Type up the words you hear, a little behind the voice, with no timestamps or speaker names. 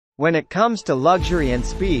When it comes to luxury and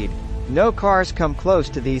speed, no cars come close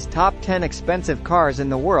to these top 10 expensive cars in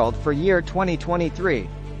the world for year 2023.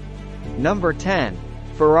 Number 10.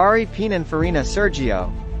 Ferrari Pininfarina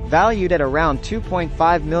Sergio. Valued at around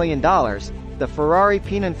 $2.5 million, the Ferrari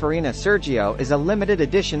Pininfarina Sergio is a limited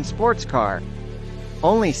edition sports car.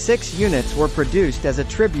 Only 6 units were produced as a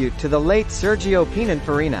tribute to the late Sergio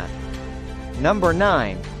Pininfarina. Number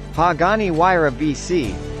 9. Pagani Huayra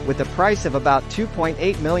BC. With a price of about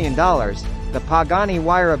 $2.8 million, the Pagani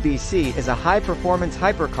Huayra BC is a high-performance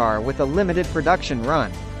hypercar with a limited production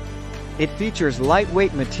run. It features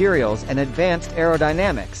lightweight materials and advanced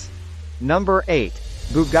aerodynamics. Number 8.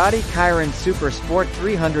 Bugatti Chiron Super Sport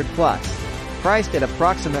 300 Plus. Priced at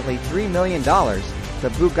approximately $3 million, the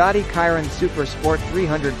Bugatti Chiron Super Sport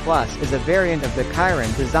 300 Plus is a variant of the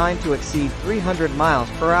Chiron designed to exceed 300 miles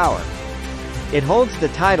per hour. It holds the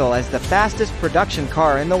title as the fastest production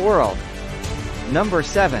car in the world. Number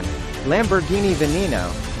 7. Lamborghini Veneno.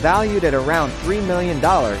 Valued at around $3 million,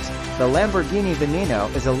 the Lamborghini Veneno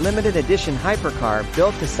is a limited edition hypercar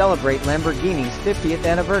built to celebrate Lamborghini's 50th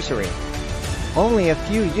anniversary. Only a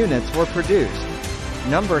few units were produced.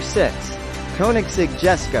 Number 6. Koenigsegg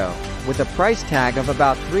Jesko. With a price tag of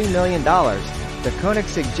about $3 million, the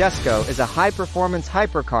Koenigsegg Jesko is a high-performance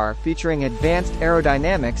hypercar featuring advanced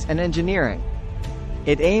aerodynamics and engineering.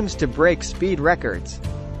 It aims to break speed records.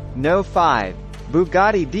 No. 5.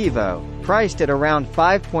 Bugatti Divo. Priced at around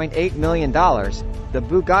 $5.8 million, the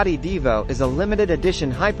Bugatti Divo is a limited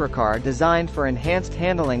edition hypercar designed for enhanced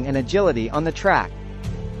handling and agility on the track.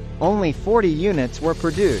 Only 40 units were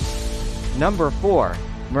produced. Number 4.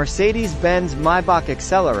 Mercedes-Benz Maybach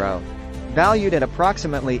Exelero. Valued at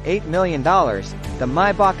approximately $8 million, the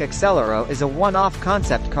Maybach Exelero is a one-off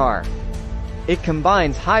concept car. It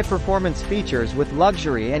combines high-performance features with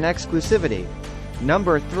luxury and exclusivity.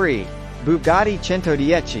 Number 3. Bugatti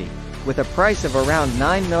Centodieci. With a price of around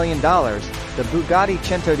 $9 million, the Bugatti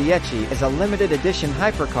Centodieci is a limited edition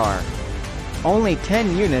hypercar. Only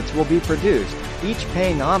 10 units will be produced, each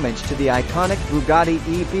paying homage to the iconic Bugatti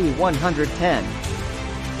EB110.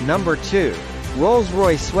 Number 2.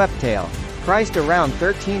 Rolls-Royce Sweptail. Priced around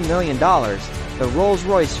 $13 million, the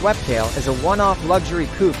Rolls-Royce Sweptail is a one-off luxury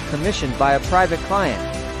coupe commissioned by a private client.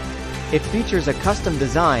 It features a custom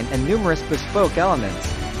design and numerous bespoke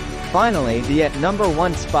elements. Finally, the at number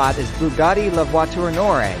 1 spot is Bugatti Voiture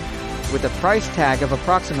Noire. With a price tag of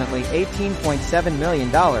approximately $18.7 million,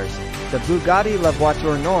 the Bugatti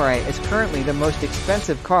Voiture Noire is currently the most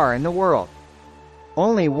expensive car in the world.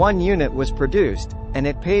 Only 1 unit was produced, and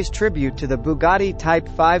it pays tribute to the Bugatti Type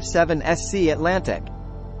 57 SC Atlantic.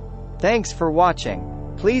 Thanks for watching.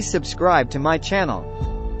 Please subscribe to my channel.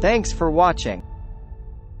 Thanks for watching.